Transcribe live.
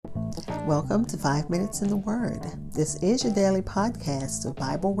Welcome to 5 Minutes in the Word. This is your daily podcast of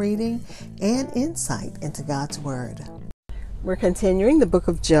Bible reading and insight into God's Word. We're continuing the book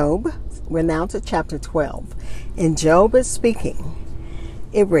of Job. We're now to chapter 12, and Job is speaking.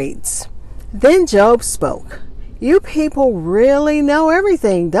 It reads, "Then Job spoke, 'You people really know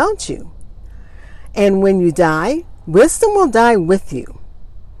everything, don't you? And when you die, wisdom will die with you.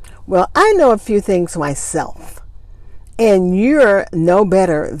 Well, I know a few things myself, and you're no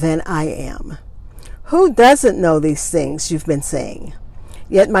better than I am. Who doesn't know these things you've been saying?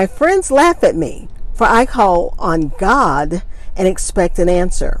 Yet my friends laugh at me, for I call on God and expect an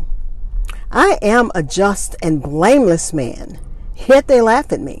answer. I am a just and blameless man, yet they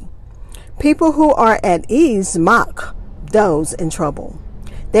laugh at me. People who are at ease mock those in trouble.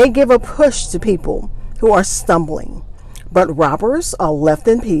 They give a push to people who are stumbling. But robbers are left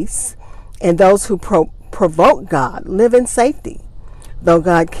in peace, and those who provoke God live in safety, though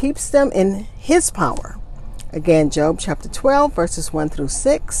God keeps them in his power." Again, Job chapter 12, verses 1 through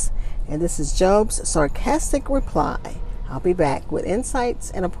 6. And this is Job's sarcastic reply. I'll be back with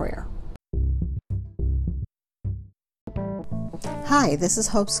insights and a prayer. Hi, this is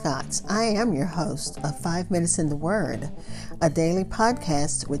Hope Scott. I am your host of 5 Minutes in the Word, a daily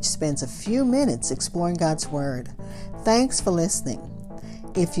podcast which spends a few minutes exploring God's Word. Thanks for listening.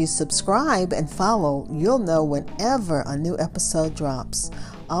 If you subscribe and follow, you'll know whenever a new episode drops.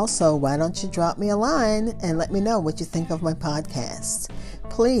 Also, why don't you drop me a line and let me know what you think of my podcast?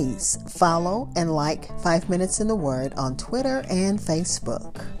 Please follow and like 5 Minutes in the Word on Twitter and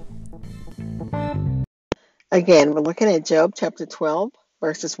Facebook. Again, we're looking at Job chapter 12,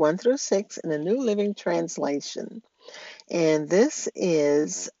 verses 1 through 6 in the New Living Translation. And this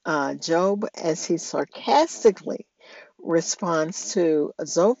is Job as he sarcastically responds to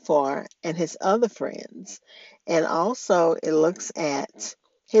Zophar and his other friends. And also it looks at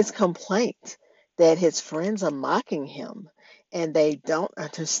his complaint that his friends are mocking him and they don't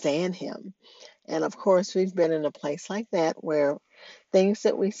understand him. And of course, we've been in a place like that where things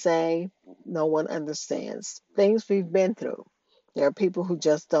that we say, no one understands. Things we've been through. There are people who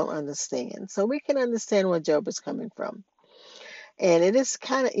just don't understand. So we can understand where Job is coming from. And it is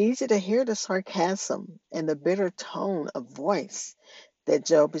kind of easy to hear the sarcasm and the bitter tone of voice that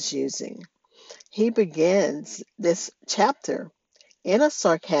Job is using. He begins this chapter in a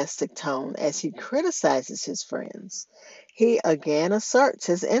sarcastic tone as he criticizes his friends. He again asserts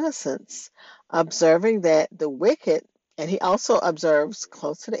his innocence, observing that the wicked, and he also observes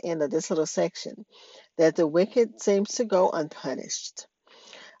close to the end of this little section, that the wicked seems to go unpunished.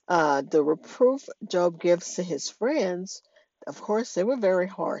 The reproof Job gives to his friends, of course, they were very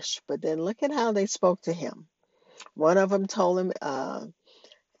harsh, but then look at how they spoke to him. One of them told him,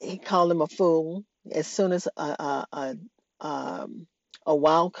 he called him a fool. As soon as a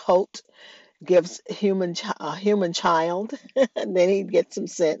wild coat gives a human child, then he'd get some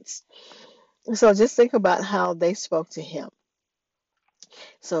sense. So just think about how they spoke to him.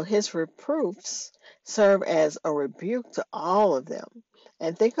 So his reproofs serve as a rebuke to all of them.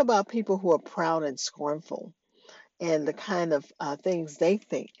 And think about people who are proud and scornful and the kind of things they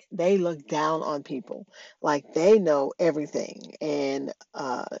think. They look down on people like they know everything and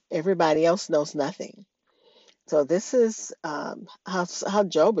everybody else knows nothing. So this is how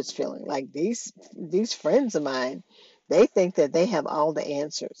Job is feeling. Like these friends of mine, they think that they have all the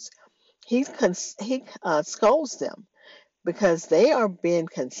answers. He scolds them because they are being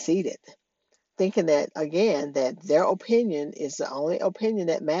conceited, thinking that, again, that their opinion is the only opinion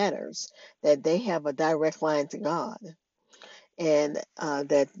that matters, that they have a direct line to God, and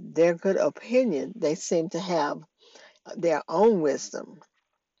that their good opinion, they seem to have their own wisdom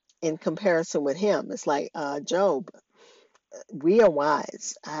in comparison with him. It's like, Job, we are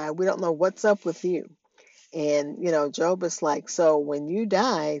wise. We don't know what's up with you. And, Job is like, so when you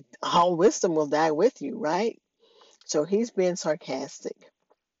die, all wisdom will die with you, right? So he's being sarcastic.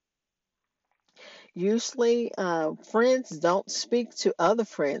 Usually, friends don't speak to other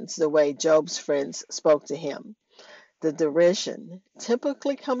friends the way Job's friends spoke to him. The derision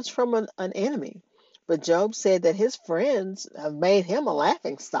typically comes from an enemy. But Job said that his friends have made him a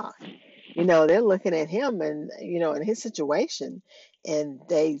laughing stock. They're looking at him and, in his situation, and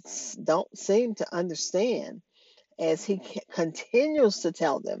they don't seem to understand as he continues to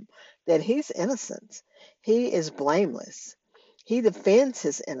tell them that he's innocent. He is blameless. He defends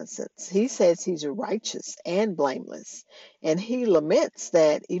his innocence. He says he's righteous and blameless. And he laments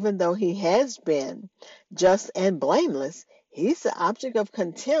that even though he has been just and blameless, he's the object of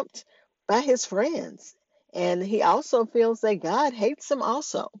contempt by his friends. And he also feels that God hates him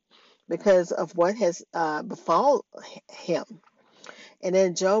also because of what has befallen him. And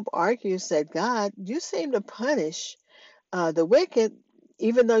then Job argues that God, you seem to punish the wicked,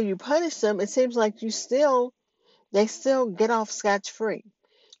 even though you punish them. It seems like they still get off scotch free.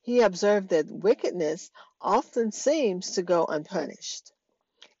 He observed that wickedness often seems to go unpunished.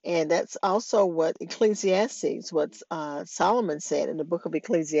 And that's also what what Solomon said in the book of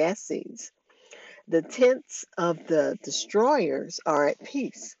Ecclesiastes. The tents of the destroyers are at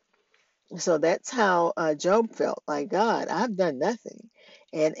peace. So that's how Job felt like, God, I've done nothing,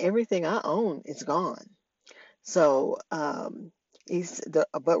 and everything I own is gone. So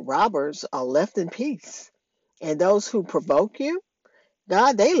but robbers are left in peace, and those who provoke you,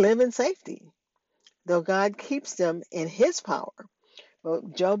 God, they live in safety, though God keeps them in His power.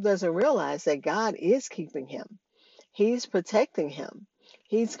 But Job doesn't realize that God is keeping him. He's protecting him.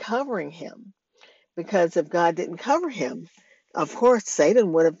 He's covering him. Because if God didn't cover him, of course,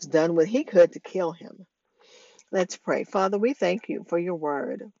 Satan would have done what he could to kill him. Let's pray. Father, we thank you for your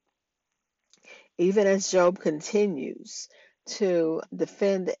word. Even as Job continues to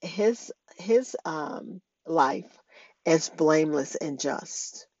defend his life as blameless and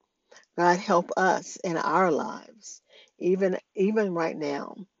just. God, help us in our lives. Even right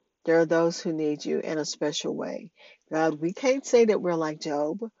now, there are those who need you in a special way. God, we can't say that we're like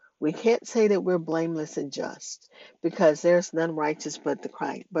Job. We can't say that we're blameless and just because there's none righteous but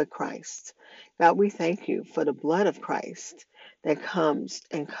Christ. God, we thank you for the blood of Christ that comes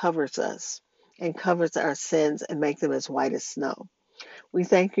and covers us and covers our sins and make them as white as snow. We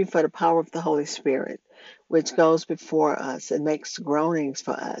thank you for the power of the Holy Spirit, which goes before us and makes groanings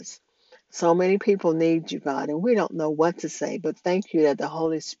for us. So many people need you, God, and we don't know what to say, but thank you that the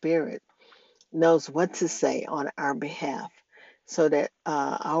Holy Spirit knows what to say on our behalf so that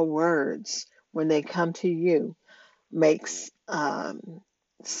our words, when they come to you, makes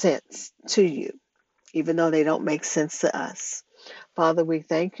sense to you, even though they don't make sense to us. Father, we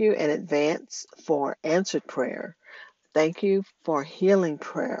thank you in advance for answered prayer. Thank you for healing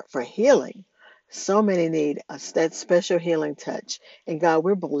prayer, for healing. So many need that special healing touch. And God,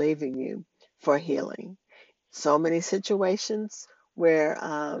 we're believing you for healing. So many situations where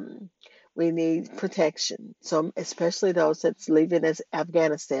we need protection. So especially those that's leaving as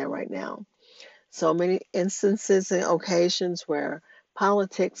Afghanistan right now. So many instances and occasions where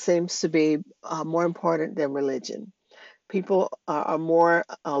politics seems to be more important than religion. People are more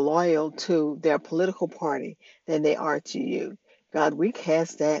loyal to their political party than they are to you. God, we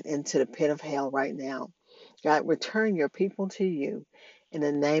cast that into the pit of hell right now. God, return your people to you in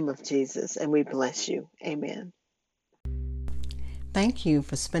the name of Jesus, and we bless you. Amen. Thank you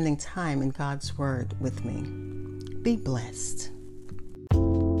for spending time in God's Word with me. Be blessed.